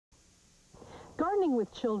Gardening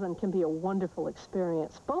with children can be a wonderful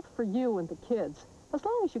experience, both for you and the kids, as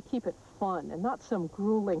long as you keep it fun and not some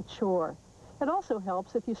grueling chore. It also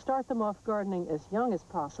helps if you start them off gardening as young as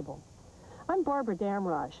possible. I'm Barbara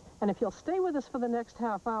Damrosch, and if you'll stay with us for the next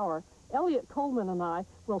half hour, Elliot Coleman and I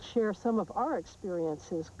will share some of our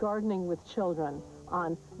experiences gardening with children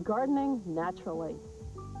on Gardening Naturally.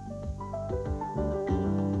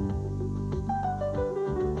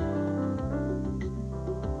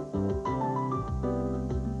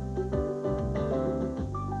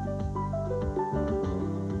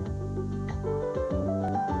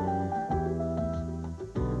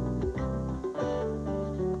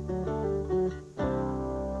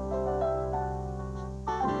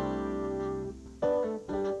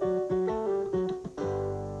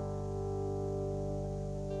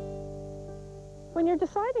 When you're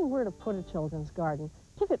deciding where to put a children's garden,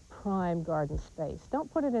 give it prime garden space.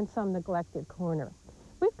 Don't put it in some neglected corner.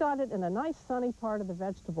 We've got it in a nice sunny part of the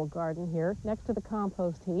vegetable garden here, next to the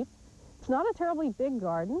compost heap. It's not a terribly big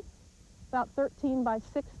garden, about 13 by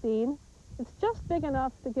 16. It's just big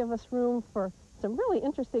enough to give us room for some really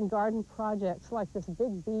interesting garden projects like this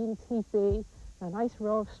big bean teepee, a nice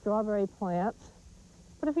row of strawberry plants.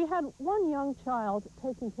 But if you had one young child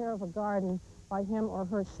taking care of a garden by him or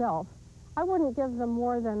herself, I wouldn't give them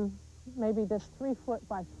more than maybe this 3-foot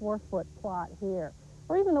by 4-foot plot here,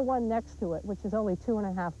 or even the one next to it, which is only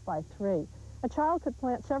 2.5 by 3. A child could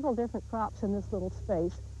plant several different crops in this little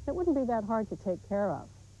space. It wouldn't be that hard to take care of.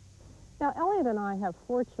 Now, Elliot and I have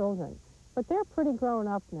 4 children, but they're pretty grown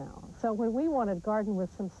up now. So when we want to garden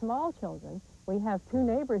with some small children, we have 2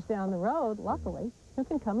 neighbors down the road, luckily, who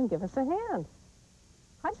can come and give us a hand.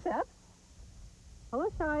 Hi, Seth. Hello,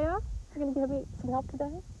 Shia. You going to give me some help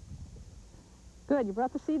today? Good. You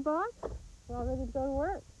brought the seed box? We're all ready to go to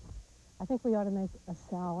work. I think we ought to make a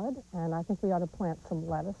salad, and I think we ought to plant some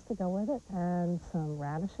lettuce to go with it, and some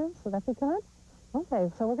radishes. Would that be good?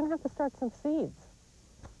 Okay, so we're going to have to start some seeds.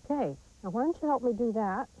 Okay, now why don't you help me do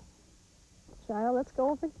that? Shia, let's go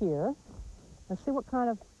over here and see what kind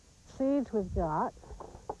of seeds we've got.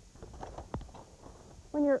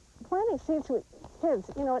 When you're planting seeds with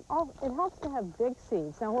kids, you know, it helps to have big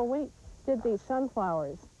seeds. Now, when we did these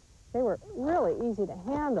sunflowers, they were really easy to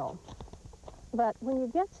handle. But when you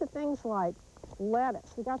get to things like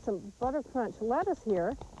lettuce, we got some Butter Crunch lettuce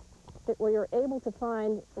here that we are able to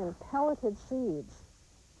find in pelleted seeds,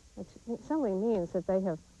 which simply means that they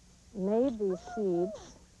have made these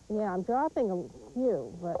seeds. Yeah, I'm dropping a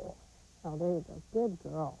few, but, oh, there you go. Good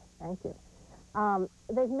girl. Thank you.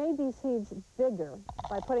 They've made these seeds bigger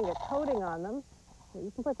by putting a coating on them. So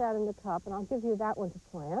you can put that in the cup, and I'll give you that one to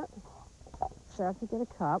plant. Seth, you get a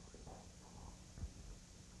cup.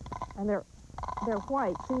 And they're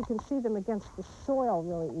white, so you can see them against the soil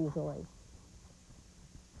really easily.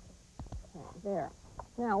 Okay, there.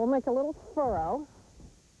 Now, we'll make a little furrow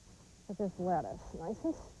with this lettuce, nice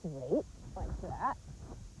and straight, like that.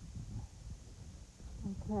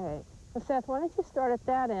 Okay. So, Seth, why don't you start at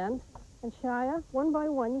that end? And Shia, one by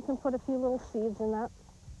one, you can put a few little seeds in that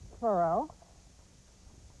furrow.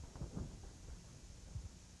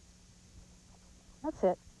 That's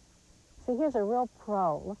it. See, here's a real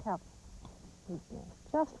pro. Look how he knows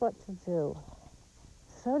just what to do.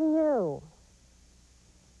 So do you.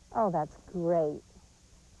 Oh, that's great.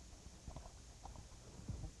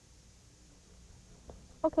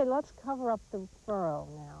 Okay, let's cover up the furrow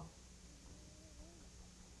now.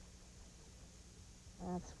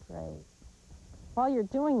 That's great. While you're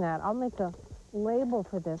doing that, I'll make a label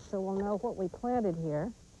for this so we'll know what we planted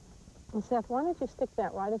here. And Seth, why don't you stick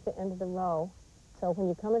that right at the end of the row so when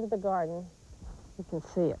you come into the garden, you can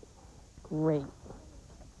see it. Great.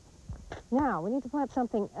 Now, we need to plant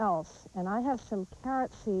something else, and I have some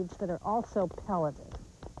carrot seeds that are also pelleted.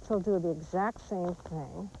 So we'll do the exact same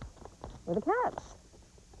thing with the carrots.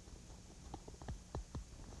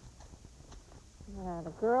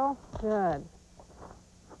 Atta girl. Good.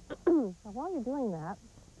 Now, while you're doing that,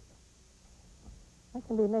 I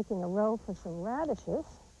can be making a row for some radishes.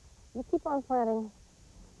 You keep on planting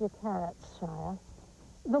your carrots, Shia.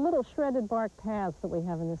 The little shredded bark paths that we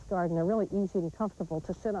have in this garden are really easy and comfortable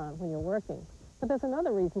to sit on when you're working. But there's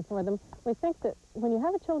another reason for them. We think that when you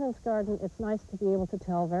have a children's garden, it's nice to be able to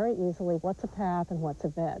tell very easily what's a path and what's a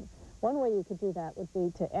bed. One way you could do that would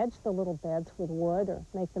be to edge the little beds with wood or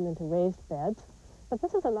make them into raised beds. But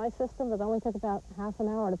this is a nice system that only took about half an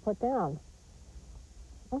hour to put down.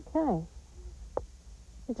 Okay.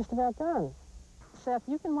 You're just about done. Seth,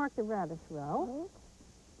 you can mark the radish row.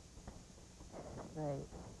 Great.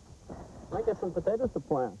 I got some potatoes to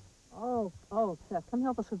plant. Oh, Seth, come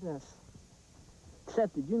help us with this.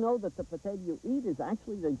 Seth, did you know that the potato you eat is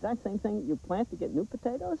actually the exact same thing you plant to get new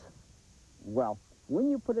potatoes? Well, when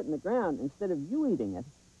you put it in the ground, instead of you eating it,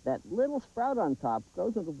 that little sprout on top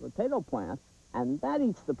goes into the potato plant, and that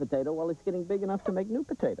eats the potato while it's getting big enough to make new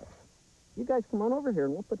potatoes. You guys come on over here,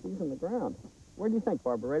 and we'll put these in the ground. Where do you think,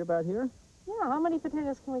 Barbara? Right about here? Yeah, how many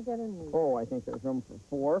potatoes can we get in these? Oh, I think there's room for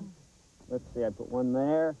 4. Let's see, I put one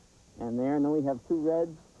there, and then we have 2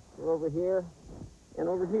 reds over here and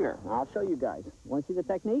over here. Now, I'll show you guys. Want to see the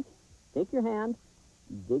technique? Take your hand,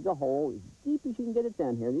 dig a hole as deep as you can get it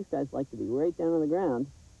down here. These guys like to be right down on the ground.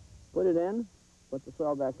 Put it in, put the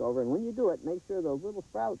soil back over, and when you do it, make sure those little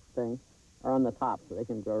sprout things are on the top so they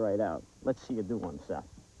can grow right out. Let's see you do one, Seth.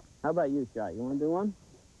 How about you, Shai? You want to do one?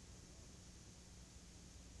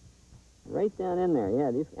 Right down in there,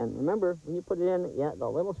 yeah. And remember, when you put it in, yeah, the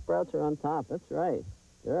little sprouts are on top. That's right.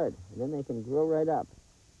 Good. And then they can grow right up.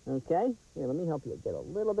 Okay? Here, let me help you get a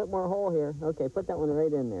little bit more hole here. Okay, put that one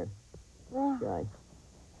right in there. Shai.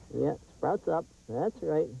 Yeah, sprouts up. That's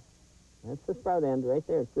right. That's the sprout end right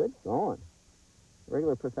there. Good going.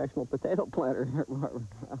 Regular professional potato planter here, Barbara.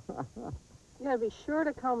 You gotta be sure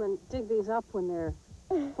to come and dig these up when they're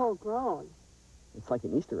full grown. It's like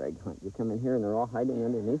an Easter egg hunt. You come in here and they're all hiding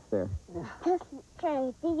underneath there. Yeah. Just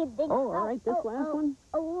trying to dig it, dig Oh, all right, this last one.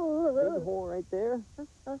 Big hole right there.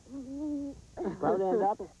 Sprout end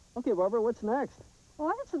up. Okay, Barbara, what's next? Well,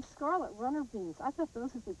 I have some scarlet runner beans. I thought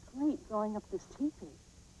those would be great going up this teepee.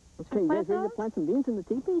 Okay, you guys ready to plant some beans in the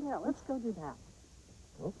teepee? Yeah, let's go do that.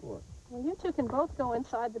 Go for it. Well, you two can both go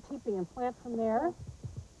inside the teepee and plant from there.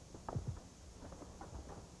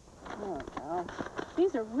 There we go.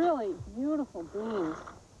 These are really beautiful beans.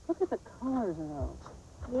 Look at the colors of those.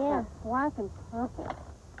 Yeah. They're black and purple.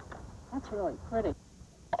 That's really pretty.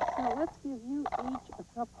 So let's give you each a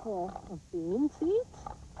cupful of bean seeds.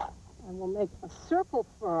 And we'll make a circle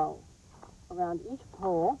furrow around each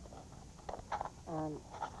pole. And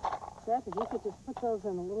Seth, if you could just put those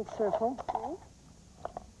in a little circle. Okay.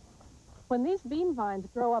 When these bean vines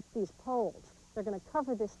grow up these poles, they're going to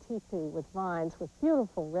cover this teepee with vines with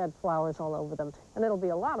beautiful red flowers all over them. And it'll be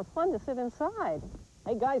a lot of fun to sit inside.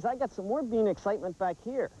 Hey, guys, I got some more bean excitement back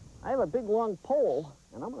here. I have a big, long pole,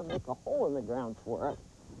 and I'm going to make a hole in the ground for it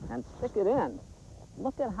and stick it in.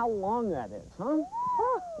 Look at how long that is, huh?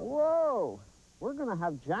 Whoa! We're going to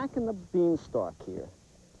have Jack and the Beanstalk here.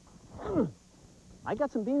 I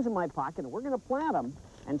got some beans in my pocket, and we're going to plant them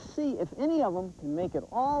and see if any of them can make it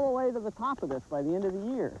all the way to the top of this by the end of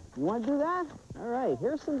the year. You want to do that? All right,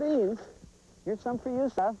 here's some beans. Here's some for you,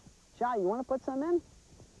 Seth. Shai, you want to put some in?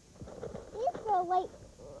 These are light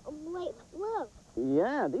blue.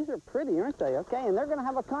 Yeah, these are pretty, aren't they? Okay, and they're going to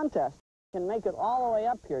have a contest. Can make it all the way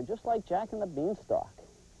up here, just like Jack and the Beanstalk.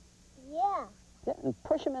 Yeah. Yeah, and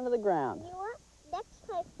push them into the ground. You know what? Next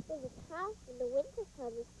time when the winter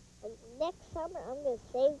comes, and next summer I'm going to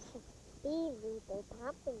save some beans with the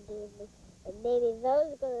pumpkin beans, and maybe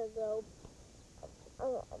those are going to go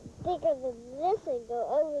bigger than this and go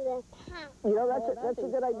over the top. You know, that's a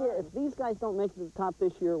good idea. If these guys don't make it to the top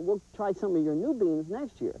this year, we'll try some of your new beans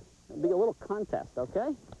next year. It'll be a little contest,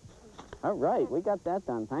 okay? All right, we got that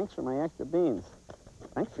done. Thanks for my extra beans.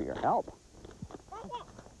 Thanks for your help.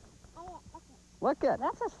 Look at.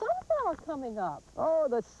 That's a sunflower coming up. Oh,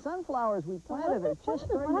 the sunflowers we planted are just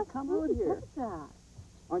starting to come out here. Look at that.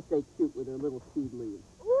 Aren't they cute with their little seed leaves?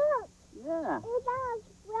 Look! Yeah. It's all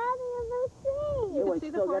sprouting on the tree. You Oh, can it's see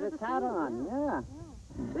the still part got of its the hat seed, on. yeah.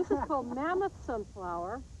 Yeah. This is called mammoth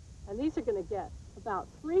sunflower, and these are going to get about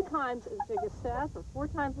 3 times as big as Seth, or 4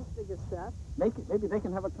 times as big as Seth. Maybe they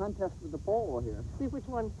can have a contest with the pole here. See which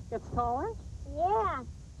one gets taller. Yeah.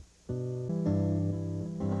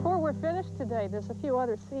 Before we're finished today, there's a few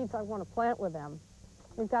other seeds I want to plant with them.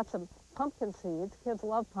 We've got some pumpkin seeds. Kids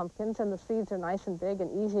love pumpkins, and the seeds are nice and big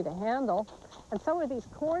and easy to handle. And so are these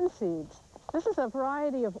corn seeds. This is a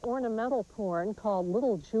variety of ornamental corn called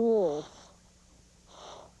Little Jewels.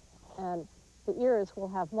 And the ears will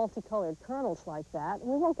have multicolored kernels like that. And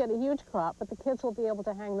we won't get a huge crop, but the kids will be able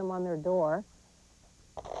to hang them on their door.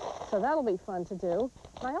 So that'll be fun to do.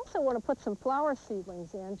 And I also want to put some flower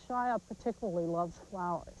seedlings in. Shia particularly loves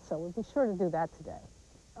flowers, so we'll be sure to do that today.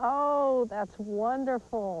 Oh, that's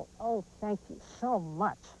wonderful. Oh, thank you so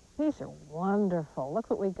much. These are wonderful. Look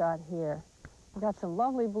what we got here. We got some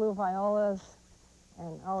lovely blue violas.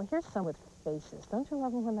 And, oh, here's some with faces. Don't you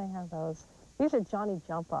love them when they have those? These are Johnny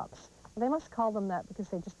Jump-Ups. They must call them that because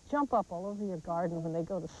they just jump up all over your garden when they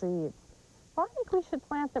go to seed. Well, I think we should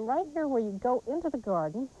plant them right here where you go into the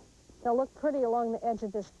garden. They'll look pretty along the edge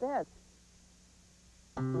of this bed.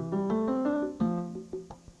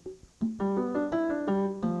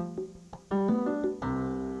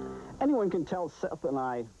 Anyway, Anyone can tell Seth and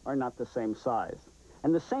I are not the same size.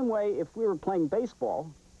 And the same way, if we were playing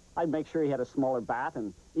baseball, I'd make sure he had a smaller bat,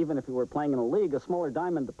 and even if we were playing in a league, a smaller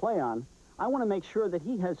diamond to play on. I want to make sure that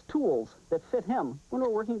he has tools that fit him when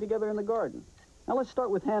we're working together in the garden. Now let's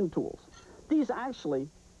start with hand tools. These actually,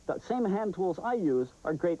 the same hand tools I use,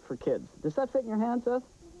 are great for kids. Does that fit in your hand, Seth?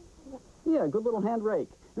 Yeah, good little hand rake.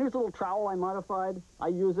 And here's a little trowel I modified. I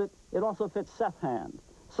use it. It also fits Seth's hand.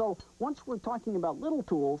 So once we're talking about little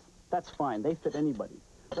tools, that's fine. They fit anybody.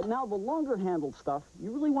 But now the longer handled stuff, you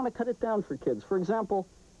really want to cut it down for kids. For example,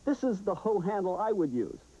 this is the hoe handle I would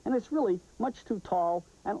use. And it's really much too tall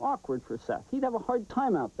and awkward for Seth. He'd have a hard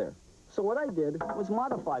time out there. So what I did was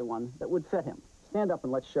modify one that would fit him. Stand up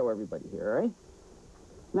and let's show everybody here, all right?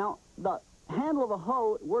 Now, the handle of a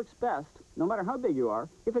hoe works best, no matter how big you are,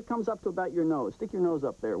 if it comes up to about your nose. Stick your nose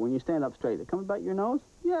up there when you stand up straight. It come about your nose?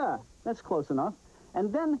 Yeah, that's close enough.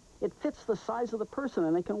 And then it fits the size of the person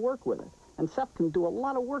and they can work with it. And Seth can do a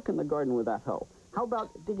lot of work in the garden with that hoe. How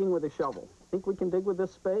about digging with a shovel? Think we can dig with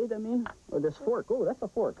this spade, or this fork? Oh, that's a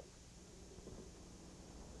fork.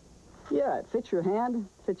 Yeah, it fits your hand,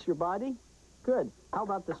 fits your body. Good. How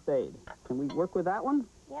about the spade? Can we work with that one?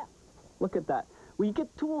 Yeah. Look at that. When you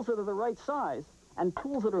get tools that are the right size and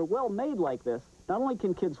tools that are well made like this, not only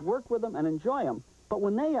can kids work with them and enjoy them, but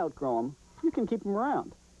when they outgrow them, you can keep them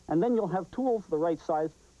around. And then you'll have tools the right size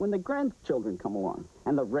when the grandchildren come along.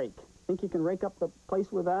 And the rake. Think you can rake up the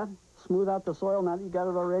place with that? Smooth out the soil now that you got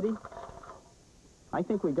it already? I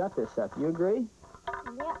think we got this, Seth. You agree?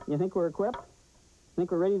 Yeah. You think we're equipped?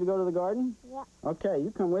 Think we're ready to go to the garden? Yeah. Okay,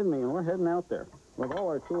 you come with me and we're heading out there with all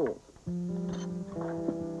our tools.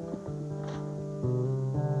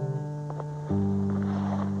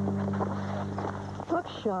 Look,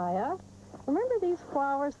 Shia, remember these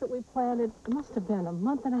flowers that we planted? It must have been a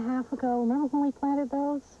month and a half ago. Remember when we planted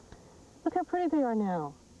those? Look how pretty they are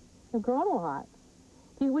now. They've grown a lot.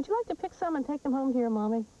 Would you like to pick some and take them home to your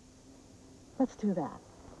mommy? Let's do that.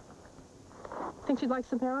 Think you'd like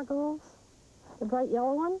some marigolds? The bright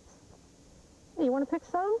yellow ones? Hey, you want to pick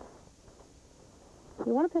some?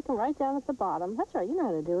 You want to pick them right down at the bottom. That's right, you know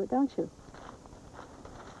how to do it, don't you?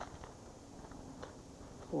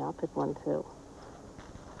 Yeah, I'll pick one too.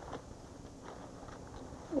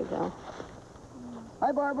 There you go.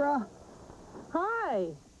 Hi, Barbara. Hi.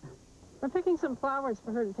 We're picking some flowers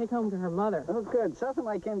for her to take home to her mother. Oh, good. Seth and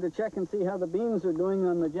I came to check and see how the beans are doing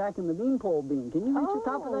on the Jack and the Beanpole bean. Can you reach the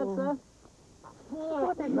top of that, Seth?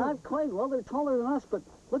 Yeah. Not quite. Well, they're taller than us, but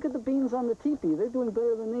look at the beans on the teepee. They're doing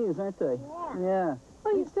better than these, aren't they? Yeah.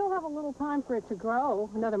 Well, you still have a little time for it to grow,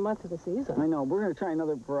 another month of the season. I know. We're going to try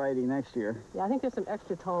another variety next year. Yeah, I think there's some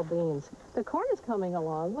extra tall beans. The corn is coming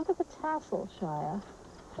along. Look at the tassel, Shia.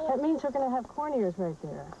 That means we're going to have corn ears right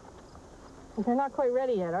there. But they're not quite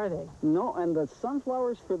ready yet, are they? No, and the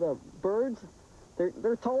sunflowers for the birds,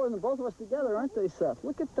 they're taller than both of us together, aren't they, Seth?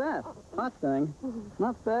 Look at that. Hot thing.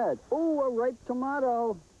 Not bad. Oh, a ripe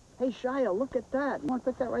tomato. Hey, Shia, look at that. You want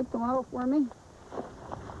to pick that ripe tomato for me?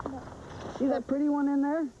 See that pretty one in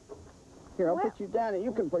there? Here, I'll put you down and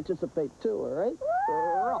you can participate too, all right?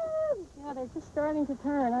 Yeah, they're just starting to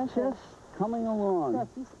turn, aren't they? Just coming along.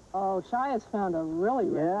 Oh, Shia's found a really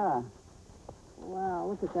red. Yeah. Wow,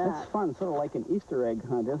 look at that. That's fun, sort of like an Easter egg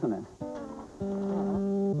hunt, isn't it?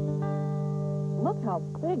 Look how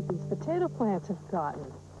big these potato plants have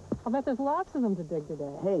gotten. I'll bet there's lots of them to dig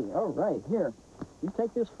today. Hey, all right, here. You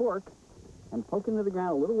take this fork and poke into the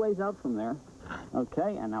ground a little ways out from there.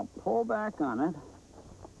 Okay, and now pull back on it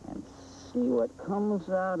and see what comes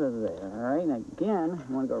out of there, all right? And again,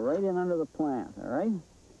 you want to go right in under the plant, all right?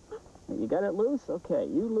 You got it loose? Okay,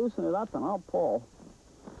 you loosen it up and I'll pull.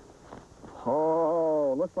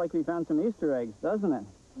 Oh, looks like we found some Easter eggs, doesn't it?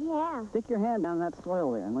 Yeah. Stick your hand down that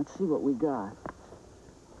soil there and let's see what we got.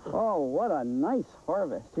 Oh, what a nice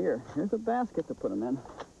harvest. Here's a basket to put them in.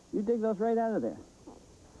 You dig those right out of there.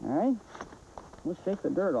 All right? We'll shake the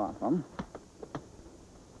dirt off them.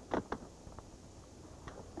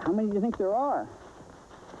 How many do you think there are?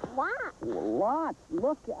 Lots. Lots.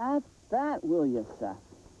 Look at that, will you, Seth?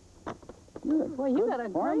 Well, you got a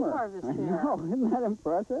great harvest I here. know. Isn't that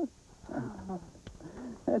impressive?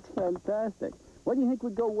 That's fantastic. What do you think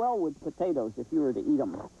would go well with potatoes if you were to eat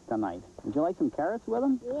them tonight? Would you like some carrots with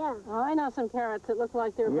them? Yeah. Oh, I know some carrots that look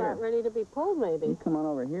like they're about ready to be pulled, maybe. You come on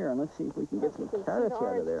over here and let's see if we can get some carrots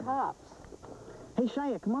out of there. Tops. Hey,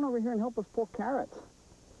 Shia, come on over here and help us pull carrots.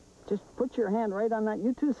 Just put your hand right on that.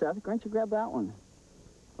 You too, Seth. Why don't you grab that one?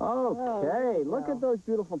 Okay, look at those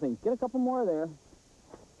beautiful things. Get a couple more there.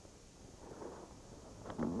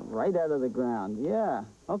 Right out of the ground, yeah.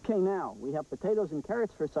 Okay, now, we have potatoes and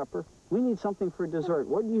carrots for supper. We need something for dessert.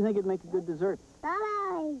 What do you think would make a good dessert?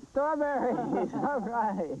 Strawberries. Strawberries! All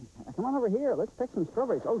right. Come on over here. Let's pick some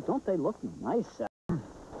strawberries. Oh, don't they look nice?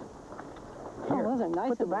 Oh, those are nice.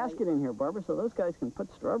 Put the basket in here, Barbara, so those guys can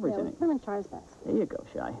put strawberries in it. Put them in Char's basket. There you go,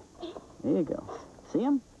 Shy. There you go. See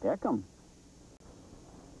them? Pick them.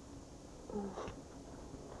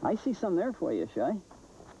 I see some there for you, Shy.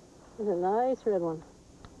 There's a nice red one.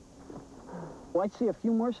 Oh, I see a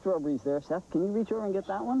few more strawberries there, Seth. Can you reach over and get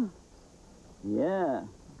that one? Yeah,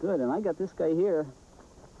 good. And I got this guy here.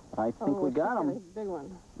 I think we got him. Big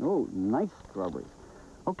one. Oh, nice strawberries.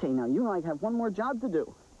 Okay, now you and I have one more job to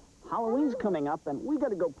do. Halloween's coming up, and we got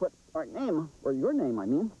to go put our name, or your name, I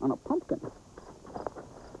mean, on a pumpkin.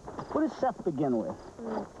 What does Seth begin with?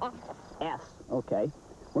 S. S. Okay.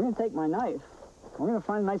 We're going to take my knife. We're going to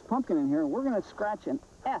find a nice pumpkin in here, and we're going to scratch an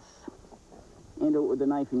S into it with the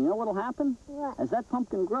knife. And you know what'll happen? What? As that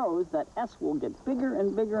pumpkin grows, that S will get bigger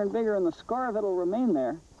and bigger and bigger, and the scar of it will remain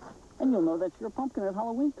there, and you'll know that's your pumpkin at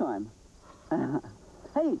Halloween time.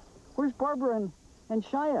 Hey, where's Barbara and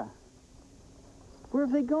Shia? Where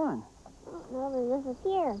have they gone? No, they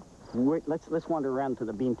disappeared. Wait, let's wander around to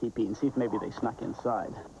the bean teepee and see if maybe they snuck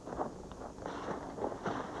inside.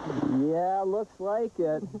 Yeah, looks like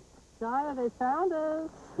it. Shia, they found us.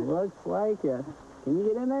 Looks like it. Can you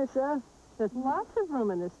get in there, Seth? There's lots of room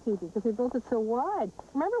in this teepee because we built it so wide.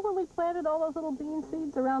 Remember when we planted all those little bean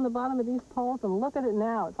seeds around the bottom of these poles? And look at it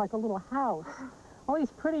now. It's like a little house. All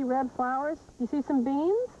these pretty red flowers. You see some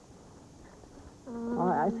beans? Oh,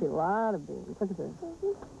 I see a lot of beans. Look at this.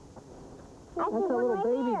 That's a little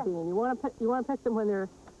baby bean. You want to pick them when they're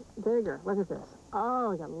bigger. Look at this. Oh,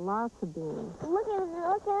 we got lots of beans. Look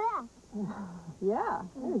at that. Yeah,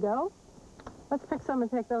 there you go. Let's pick some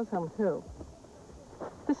and take those home too.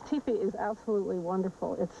 This teepee is absolutely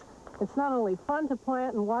wonderful. It's not only fun to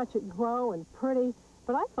plant and watch it grow and pretty,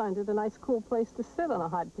 but I find it a nice, cool place to sit on a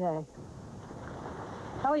hot day.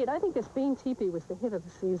 Elliot, I think this bean teepee was the hit of the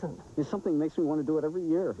season. It's something that makes me want to do it every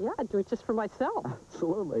year. Yeah, I'd do it just for myself.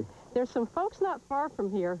 Absolutely. There's some folks not far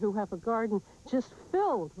from here who have a garden just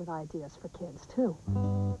filled with ideas for kids, too.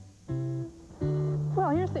 Well,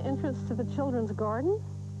 here's the entrance to the children's garden.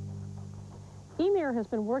 Emir has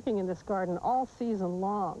been working in this garden all season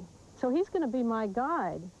long, so he's going to be my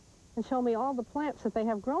guide and show me all the plants that they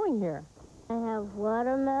have growing here. I have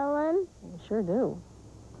watermelon. You sure do.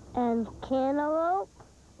 And cantaloupe.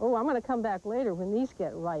 Oh, I'm going to come back later when these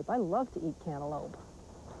get ripe. I love to eat cantaloupe.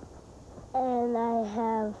 And I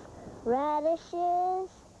have radishes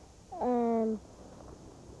and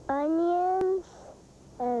onions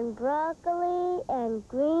and broccoli and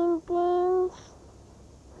green beans.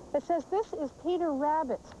 It says this is Peter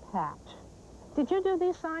Rabbit's patch. Did you do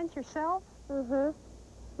these signs yourself? Mm-hmm.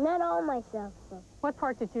 Not all myself, though. What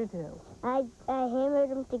part did you do? I hammered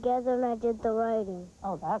them together and I did the writing.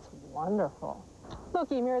 Oh, that's wonderful.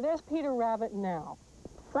 Look, Emir, there's Peter Rabbit now.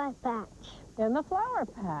 Flat patch. In the flower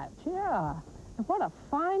patch, yeah. And what a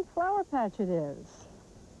fine flower patch it is.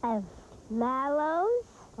 I have mallows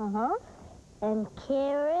Uh-huh. and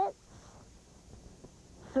carrots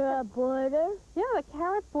for a border. Yeah, the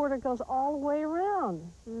carrot border goes all the way around.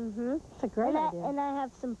 Mm-hmm. It's a great idea. And I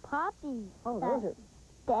have some poppies. Oh, those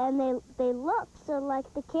are And they look so like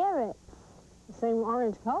the carrots. the same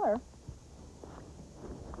orange color.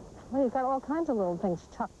 Well, you've got all kinds of little things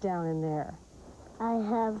tucked down in there. I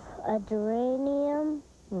have a geranium.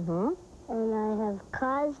 Mm-hmm. And I have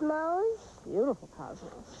cosmos. Beautiful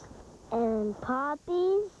cosmos. And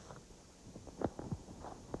poppies.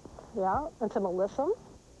 Yeah, and some alyssum.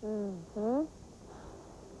 Mm-hmm.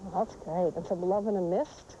 Oh, that's great. And some love in a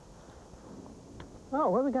mist. Oh,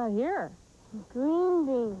 what do we got here? Green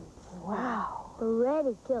beans. Wow. They're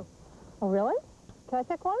ready, too. Oh, really? Can I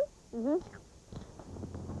pick one? Mm-hmm.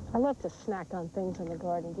 I love to snack on things in the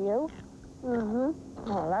garden. Do you?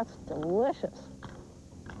 Mm-hmm. Oh, that's delicious.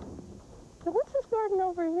 Now, what's this garden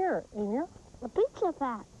over here, Emir? A pizza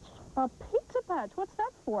patch. A pizza patch. What's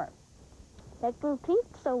that for? Making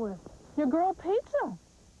pizza with. Your girl pizza.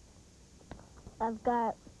 I've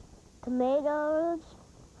got tomatoes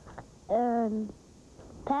and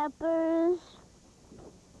peppers.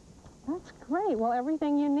 That's great. Well,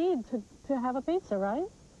 everything you need to have a pizza, right?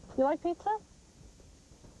 You like pizza?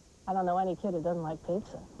 I don't know any kid who doesn't like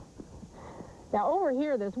pizza. Now, over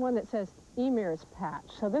here, there's one that says Emir's patch.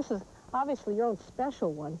 So this is obviously your own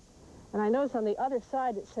special one. And I notice on the other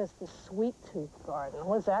side it says the Sweet Tooth Garden.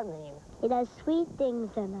 What does that mean? It has sweet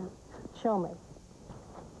things in it. Show me.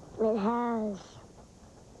 It has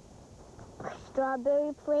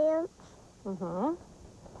strawberry plants. Mm-hmm.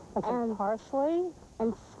 And some And- parsley,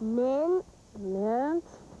 And mint. mint.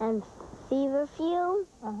 And feverfew.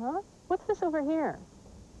 Uh-huh. What's this over here?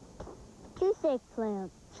 Toothache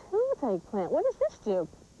plants. toothache plant. What does this do?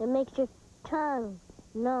 It makes your tongue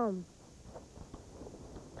numb.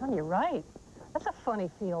 Oh, you're right. That's a funny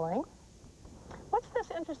feeling. What's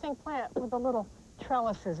this interesting plant with the little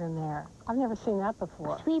trellises in there? I've never seen that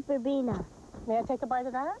before. Sweet verbena. May I take a bite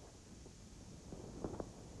of that?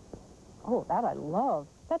 Oh, that I love.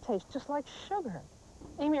 That tastes just like sugar.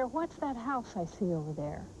 Amir, what's that house I see over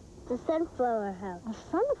there? The sunflower house.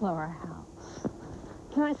 A sunflower house.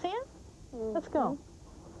 Can I see it? Let's go.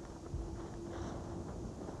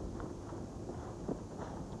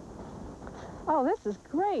 Oh, this is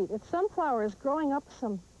great. It's sunflowers growing up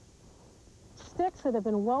some sticks that have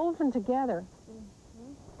been woven together.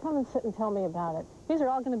 Come and sit and tell me about it. These are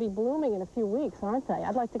all going to be blooming in a few weeks, aren't they?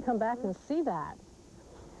 I'd like to come back and see that.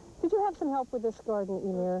 Did you have some help with this garden,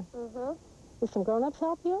 Emir? Did some grown-ups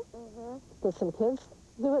help you? Did some kids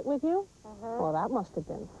do it with you? Well, that must have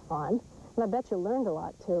been fun. And I bet you learned a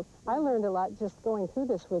lot, too. I learned a lot just going through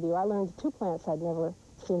this with you. I learned 2 plants I'd never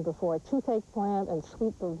seen before, a toothache plant and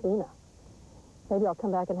sweet verbena. Maybe I'll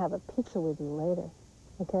come back and have a pizza with you later,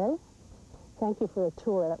 okay? Thank you for the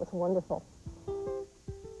tour. That was wonderful.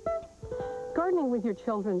 Gardening with your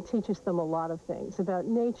children teaches them a lot of things, about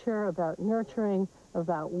nature, about nurturing,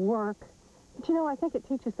 about work. But you know, I think it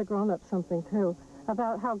teaches the grown-ups something, too,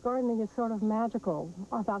 about how gardening is sort of magical,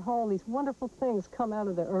 about how all these wonderful things come out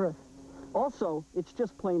of the earth. Also, it's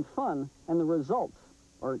just plain fun, and the results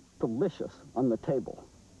are delicious on the table.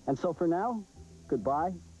 And so for now,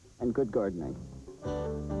 goodbye and good gardening.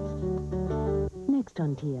 Next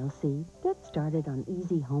on TLC, get started on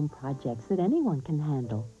easy home projects that anyone can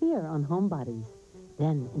handle here on Homebodies.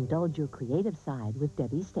 Then indulge your creative side with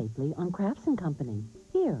Debbie Stapley on Crafts & Company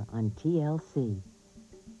here on TLC.